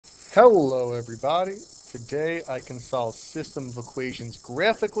Hello everybody. Today I can solve system of equations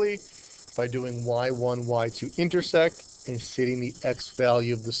graphically by doing y1, y2 intersect and setting the x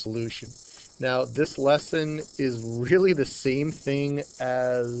value of the solution. Now this lesson is really the same thing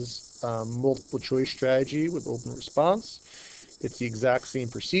as multiple choice strategy with open response. It's the exact same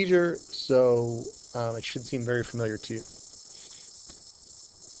procedure, so it should seem very familiar to you.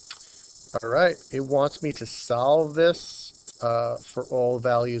 All right, it wants me to solve this for all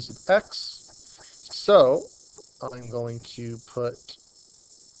values of x. So I'm going to put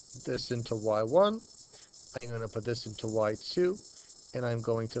this into y1, I'm going to put this into y2, and I'm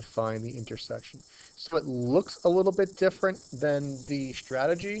going to find the intersection. So it looks a little bit different than the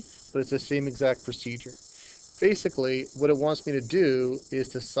strategy, but it's the same exact procedure. Basically, what it wants me to do is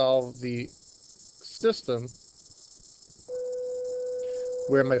to solve the system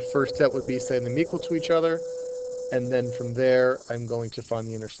where my first step would be setting them equal to each other, and then from there, I'm going to find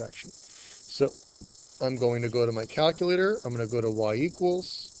the intersection. So I'm going to go to my calculator, I'm going to go to y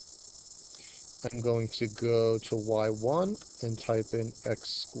equals, I'm going to go to y1 and type in x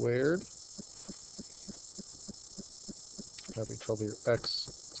squared. I'm having trouble here. X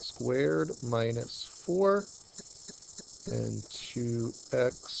squared minus 4 and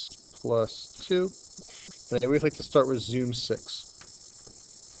 2x plus 2. And I always like to start with zoom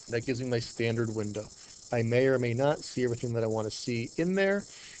 6. That gives me my standard window. I may or may not see everything that I want to see in there.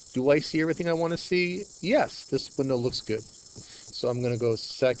 Do I see everything I want to see? Yes, this window looks good. So I'm going to go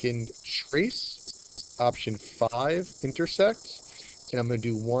second trace, option 5, intersect, and I'm going to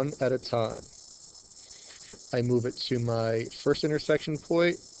do one at a time. I move it to my first intersection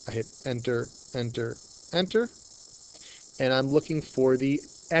point, I hit enter, enter, enter, and I'm looking for the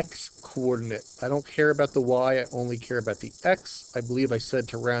x coordinate. I don't care about the y, I only care about the x. I believe I said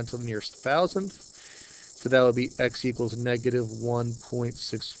to round to the nearest thousandth, so that would be x equals negative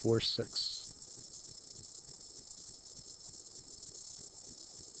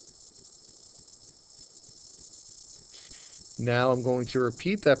 1.646. Now I'm going to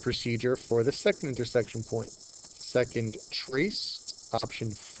repeat that procedure for the second intersection point. Second trace, option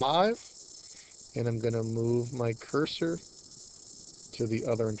 5, and I'm going to move my cursor to the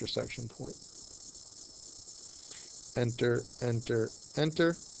other intersection point. Enter, enter,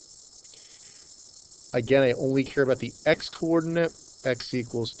 enter. Again, I only care about the x coordinate. X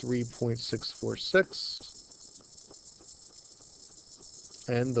equals 3.646.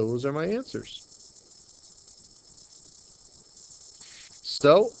 And those are my answers.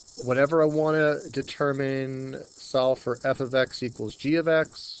 So whenever I want to determine, solve for f of x equals g of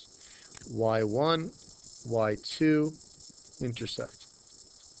x, y1, y2, intersect.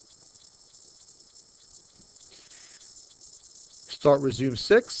 Start with zoom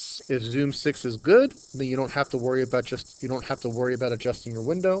 6. If zoom 6 is good, then you don't have to worry about adjusting your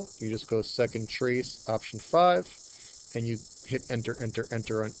window. You just go second trace, option 5, and you hit enter, enter,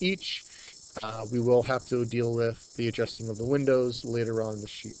 enter on each. We will have to deal with the adjusting of the windows later on in the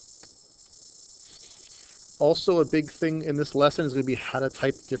sheet. Also, a big thing in this lesson is going to be how to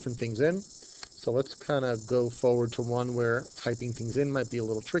type different things in. So let's kind of go forward to one where typing things in might be a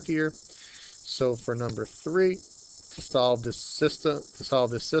little trickier. So for number 3, to solve this system,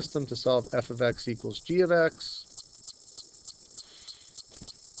 to solve f of x equals g of x,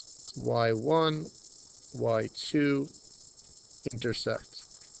 y1, y2, intersect.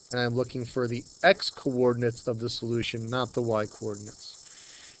 And I'm looking for the x coordinates of the solution, not the y coordinates.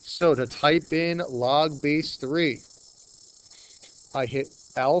 So to type in log base 3, I hit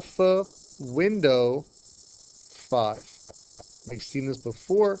alpha window 5. I've seen this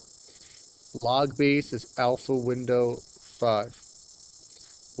before. Log base is alpha window 5.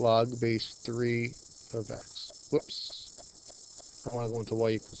 Log base 3 of x. Whoops. I want to go into y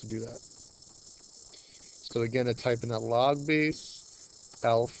equals to do that. So again, to type in that log base,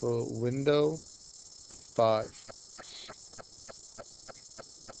 alpha window 5.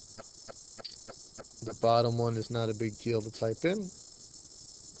 The bottom one is not a big deal to type in.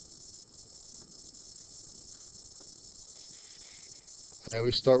 Now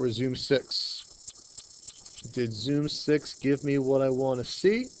we start with zoom 6. Did zoom 6 give me what I want to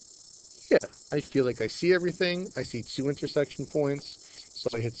see? Yeah, I feel like I see everything. I see 2 intersection points. So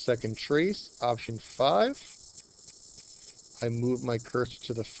I hit second trace, option 5. I move my cursor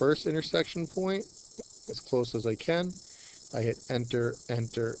to the first intersection point as close as I can. I hit enter,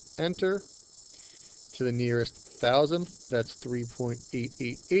 enter, enter to the nearest thousandth. That's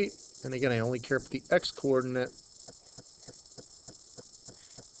 3.888. And again, I only care for the x coordinate.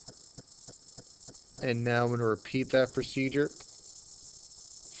 And now I'm going to repeat that procedure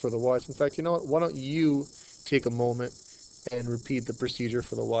for the y's. In fact, you know what? Why don't you take a moment and repeat the procedure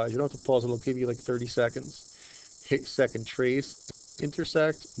for the y's. You don't have to pause it. It'll give you like 30 seconds. Hit second trace,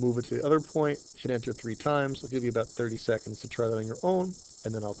 intersect, move it to the other point, hit enter 3 times. It'll give you about 30 seconds to try that on your own,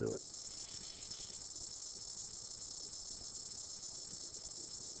 and then I'll do it.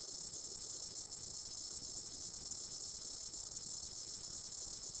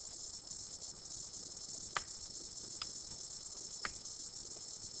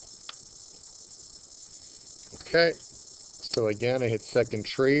 Okay, so again, I hit second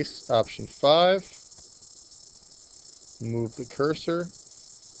trace, option 5, move the cursor,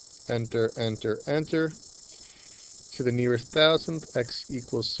 enter, enter, enter, to the nearest thousandth, x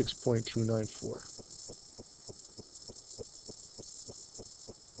equals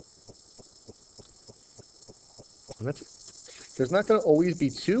 6.294. And that's it. There's not going to always be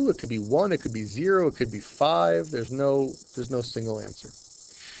 2. It could be 1. It could be 0. It could be 5. There's no single answer.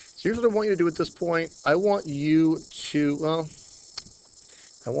 So here's what I want you to do at this point. I want you to, well,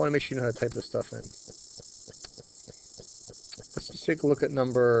 I want to make sure you know how to type this stuff in. Let's just take a look at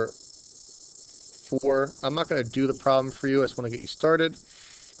number 4. I'm not going to do the problem for you. I just want to get you started.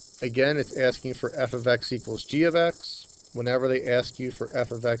 Again, it's asking for f of x equals g of x. Whenever they ask you for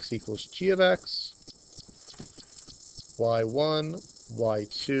f of x equals g of x, y1,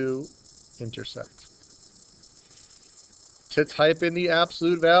 y2, intersect. To type in the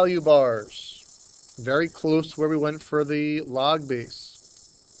absolute value bars, very close to where we went for the log base.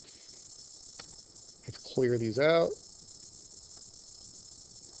 Let's clear these out.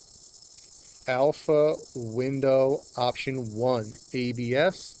 Alpha window option 1,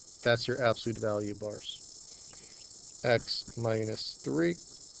 ABS, that's your absolute value bars. X minus 3,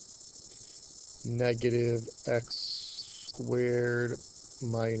 negative x squared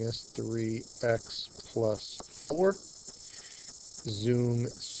minus 3x plus 4. Zoom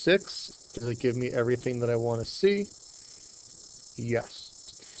 6, does it give me everything that I want to see? Yes.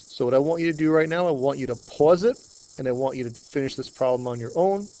 So what I want you to do right now, I want you to pause it, and I want you to finish this problem on your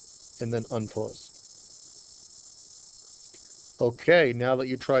own, and then unpause. Okay, now that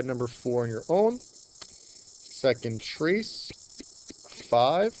you tried number 4 on your own, second trace,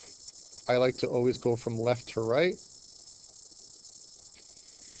 5. I like to always go from left to right.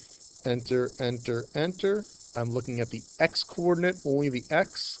 Enter, enter, enter. I'm looking at the x coordinate, only the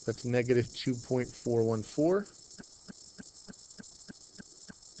x. That's negative 2.414.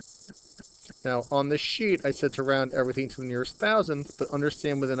 Now, on the sheet, I said to round everything to the nearest thousandth, but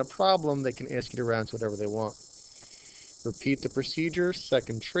understand within a problem, they can ask you to round to whatever they want. Repeat the procedure,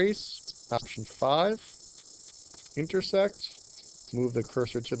 second trace, option 5, intersect, move the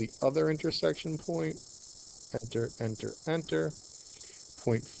cursor to the other intersection point, enter, enter, enter,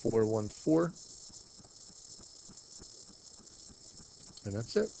 0.414, and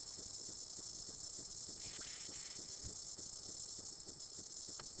that's it.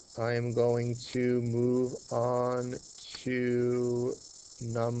 I am going to move on to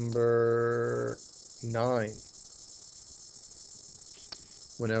number 9.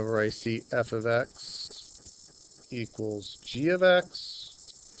 Whenever I see f of x equals g of x,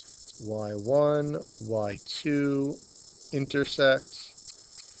 y1, y2, intersect,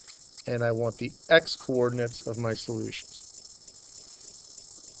 and I want the x coordinates of my solutions.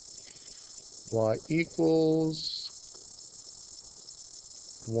 Y equals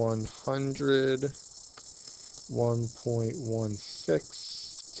 100,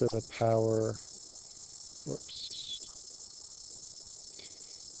 1.16 to the power,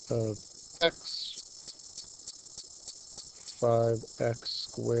 of x, 5x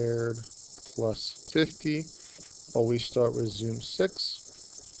squared plus 50. Always start with zoom 6.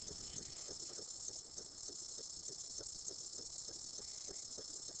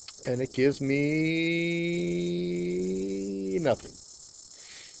 And it gives me nothing.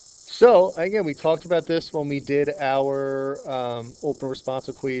 So, again, we talked about this when we did our open response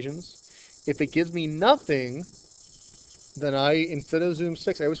equations. If it gives me nothing, then instead of zoom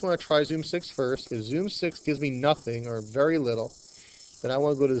 6, I always want to try zoom 6 first. If zoom 6 gives me nothing or very little, then I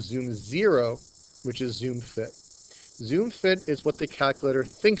want to go to zoom 0, which is zoom fit. Zoom fit is what the calculator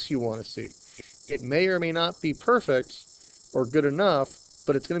thinks you want to see. It may or may not be perfect or good enough,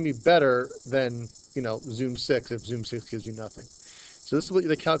 but it's going to be better than, zoom 6 if zoom 6 gives you nothing. So this is what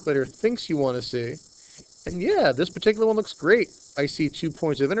the calculator thinks you want to see. And yeah, this particular one looks great. I see 2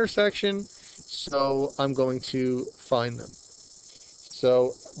 points of intersection, so I'm going to find them.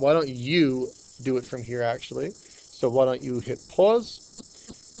 So why don't you do it from here, actually? So why don't you hit pause,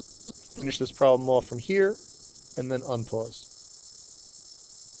 finish this problem off from here, and then unpause.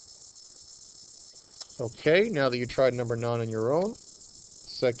 Okay, now that you tried number 9 on your own,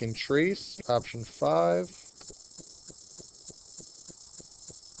 second trace, option 5,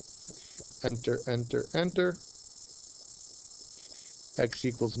 enter, enter, enter. X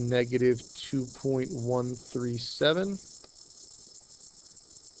equals negative 2.137.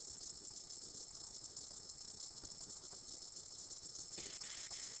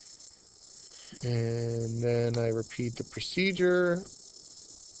 And then I repeat the procedure.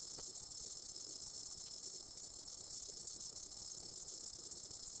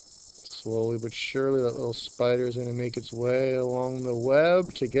 Slowly but surely, that little spider is going to make its way along the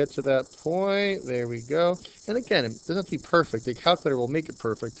web to get to that point. There we go. And again, it doesn't have to be perfect. The calculator will make it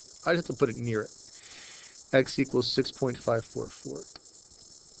perfect. I just have to put it near it. X equals 6.544.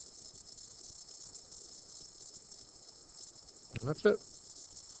 And that's it.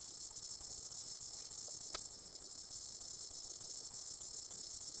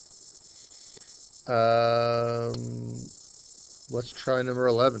 Let's try number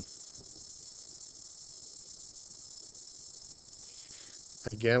 11.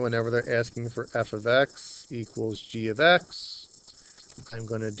 Again, whenever they're asking for f of x equals g of x, I'm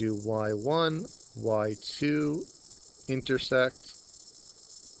going to do y1, y2, intersect,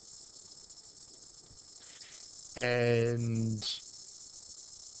 and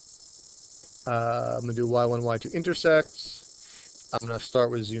I'm going to do y1, y2 intersects. I'm going to start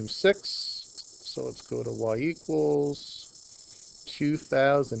with zoom 6. So let's go to y equals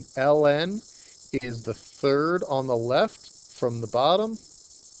 2000 ln is the third on the left from the bottom.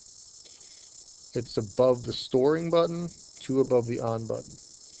 It's above the storing button, 2 above the on button.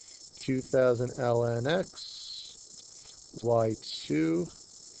 2000 ln x, y2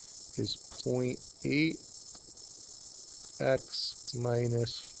 is 0.8 x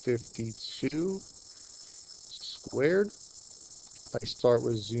minus 52 squared. I start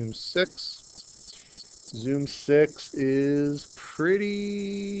with zoom 6. Zoom 6 is pretty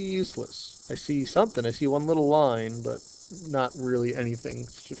useless. I see something. I see one little line, but not really anything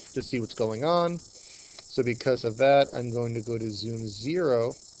to see what's going on. So because of that, I'm going to go to zoom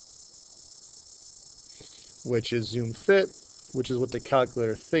 0, which is zoom fit, which is what the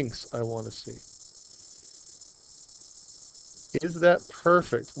calculator thinks I want to see. Is that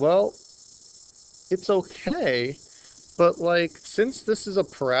perfect? Well, it's okay, but like, since this is a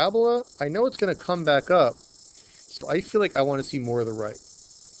parabola, I know it's going to come back up. So I feel like I want to see more of the right.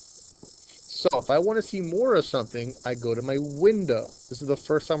 So if I want to see more of something, I go to my window. This is the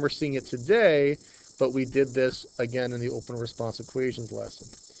first time we're seeing it today, but we did this again in the open response equations lesson.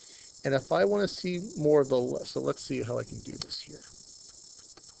 And if I want to see more of the, so let's see how I can do this here.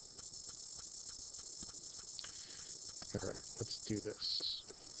 All right, let's do this.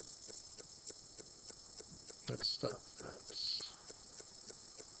 Let's stop this.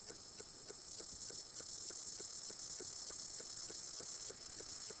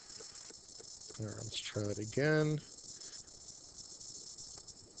 All right, let's try it again.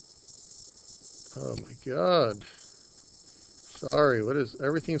 Oh my God. Sorry, what is,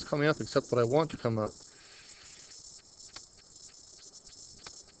 everything's coming up except what I want to come up.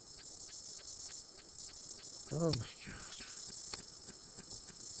 Oh my God.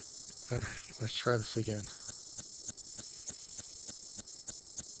 All right, let's try this again.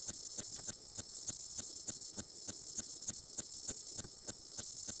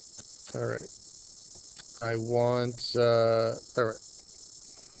 All right. I want, all right.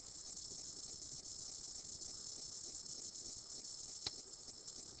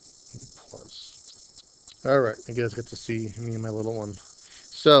 Plus. All right, you guys get to see me and my little one.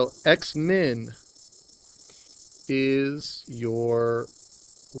 So x min is your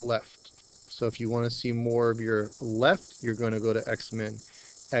left. So if you want to see more of your left, you're going to go to x min.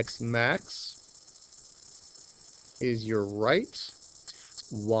 X max is your right.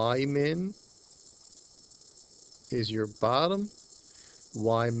 Y min is your bottom.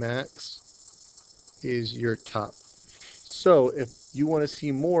 Y max is your top. So if you want to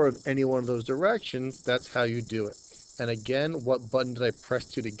see more of any one of those directions, that's how you do it. And again, what button did I press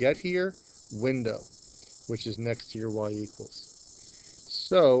to get here? Window, which is next to your y equals.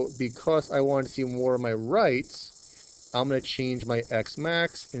 So because I want to see more of my rights, I'm going to change my x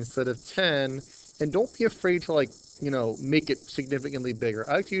max instead of 10. And don't be afraid to, like, make it significantly bigger.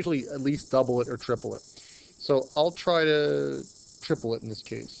 I like to usually at least double it or triple it. So I'll try to triple it in this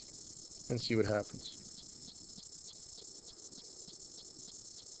case and see what happens.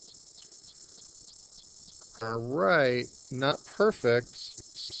 All right, not perfect.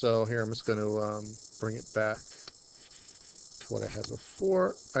 So here, I'm just going to bring it back to what I had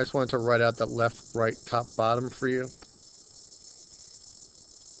before. I just wanted to write out that left, right, top, bottom for you.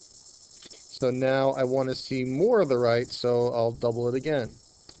 So now I want to see more of the right, so I'll double it again.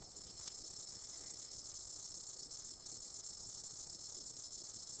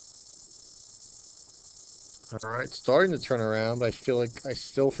 All right, starting to turn around, but I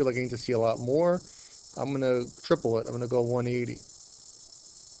still feel like I need to see a lot more. I'm gonna triple it. I'm gonna go 180.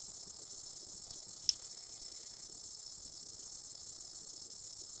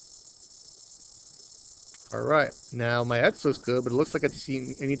 All right, now my X looks good, but it looks like I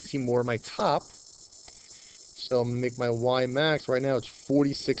need to see more of my top. So I'm gonna make my Y max. Right now it's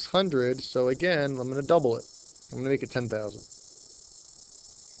 4,600. So again, I'm gonna double it. I'm gonna make it 10,000.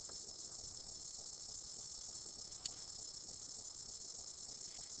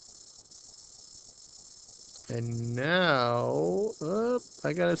 And now,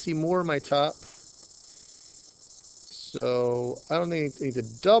 I gotta see more of my top. So I don't think I need to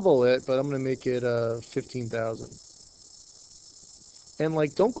double it, but I'm gonna make it 15,000. And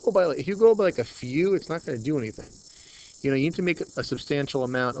like, don't go by like, if you go by like a few, it's not gonna do anything. You need to make a substantial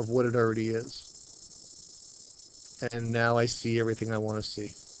amount of what it already is. And now I see everything I want to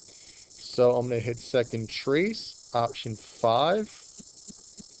see. So I'm gonna hit second trace, option 5.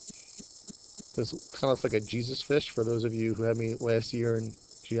 This kind of looks like a Jesus fish for those of you who had me last year in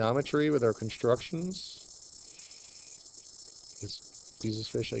geometry with our constructions. This Jesus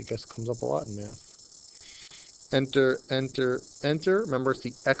fish, I guess, comes up a lot in math. Enter, enter, enter. Remember, it's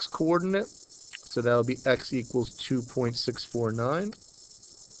the x coordinate. So that would be x equals 2.649.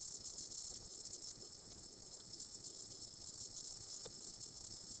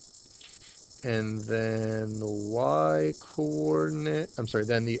 And then the y coordinate, I'm sorry,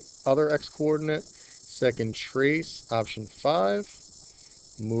 then the other x coordinate, second trace, option 5.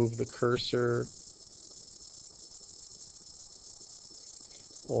 Move the cursor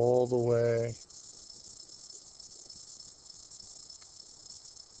all the way.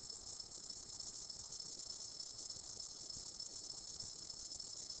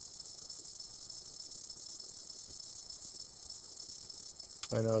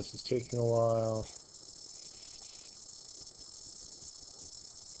 I know this is taking a while.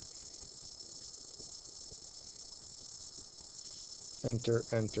 Enter,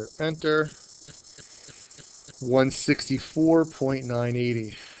 enter, enter.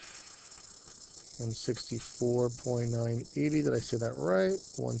 164.980. 164.980. Did I say that right?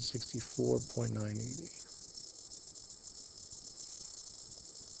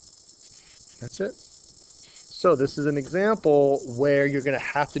 164.980. That's it. So this is an example where you're going to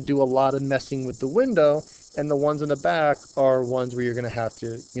have to do a lot of messing with the window, and the ones in the back are ones where you're going to have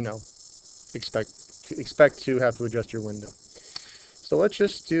to, expect to have to adjust your window. So let's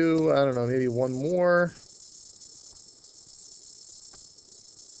just do, I don't know, maybe one more.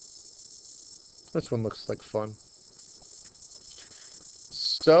 This one looks like fun.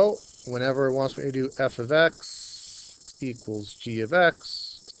 So whenever it wants me to do f of x equals g of x,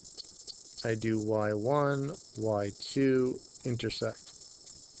 I do y1, y2, intersect.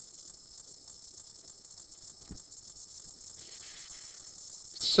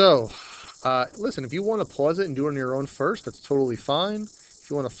 So, listen, if you want to pause it and do it on your own first, that's totally fine.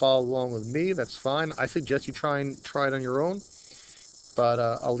 If you want to follow along with me, that's fine. I suggest you try it on your own, but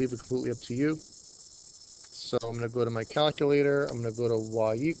I'll leave it completely up to you. So I'm going to go to my calculator. I'm going to go to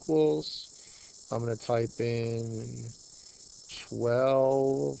y equals. I'm going to type in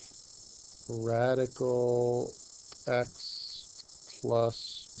 12 radical x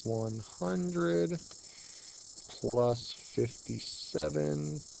plus 100 plus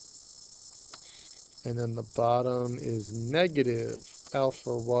 57. And then the bottom is negative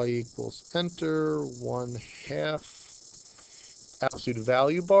alpha y equals enter 1/2 absolute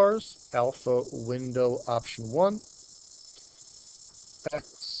value bars, alpha window option 1,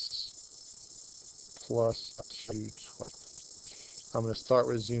 x plus 220. I'm going to start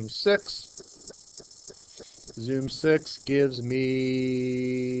with zoom 6. Zoom 6 gives me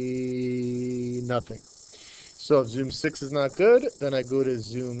nothing. So if zoom 6 is not good, then I go to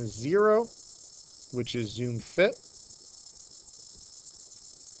zoom 0, which is zoom fit.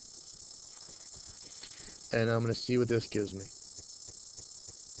 And I'm going to see what this gives me.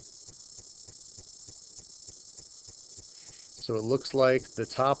 So it looks like the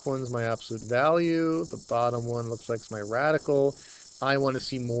top one's my absolute value. The bottom one looks like it's my radical. I want to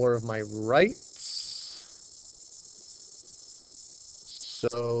see more of my right.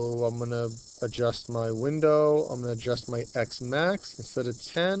 So I'm going to adjust my window. I'm going to adjust my X max. Instead of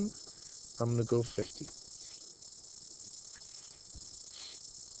 10, I'm going to go 50.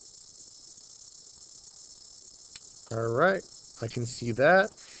 All right, I can see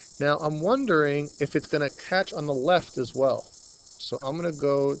that. Now I'm wondering if it's going to catch on the left as well. So I'm going to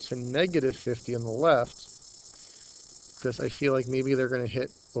go to negative 50 on the left because I feel like maybe they're going to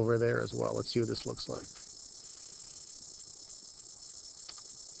hit over there as well. Let's see what this looks like.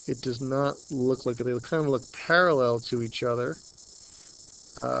 it does not look like it. They kind of look parallel to each other.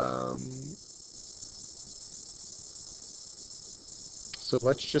 So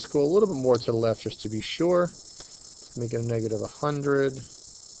let's just go a little bit more to the left just to be sure. Make it a negative 100.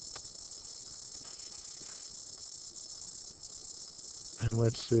 And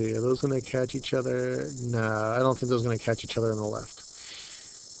let's see, are those going to catch each other? Nah, I don't think those are going to catch each other on the left.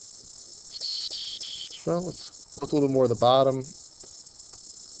 Well, let's look a little bit more at the bottom.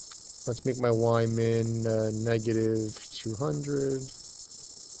 Let's make my y min negative 200.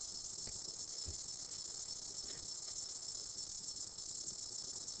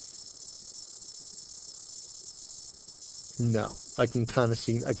 No, I can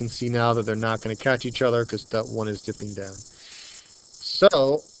see now that they're not going to catch each other because that one is dipping down.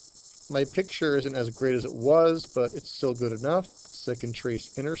 So my picture isn't as great as it was, but it's still good enough. Second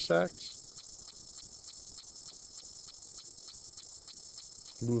trace intersects.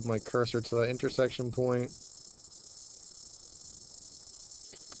 Move my cursor to the intersection point.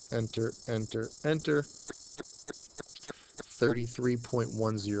 Enter, enter, enter.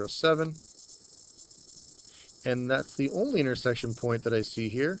 33.107. And that's the only intersection point that I see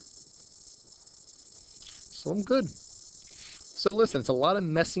here. So I'm good. So listen, it's a lot of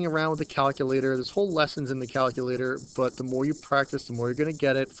messing around with the calculator. This whole lesson's in the calculator, but the more you practice, the more you're going to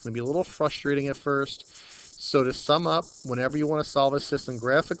get it. It's going to be a little frustrating at first. So to sum up, whenever you want to solve a system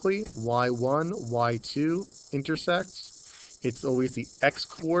graphically, y1, y2 intersects, it's always the x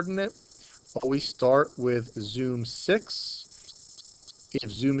coordinate. Always start with zoom 6. If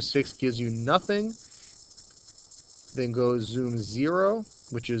zoom 6 gives you nothing, then go zoom 0,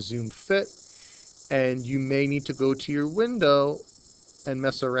 which is zoom fit. And you may need to go to your window and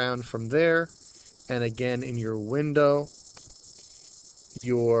mess around from there. And again, in your window,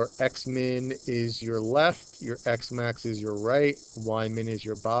 your x min is your left, your x max is your right, y min is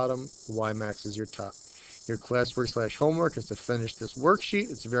your bottom, y max is your top. Your classwork/homework is to finish this worksheet.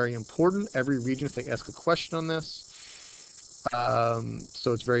 It's very important. Every Regents they ask a question on this.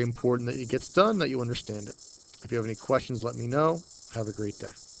 So it's very important that it gets done, that you understand it. If you have any questions, let me know. Have a great day.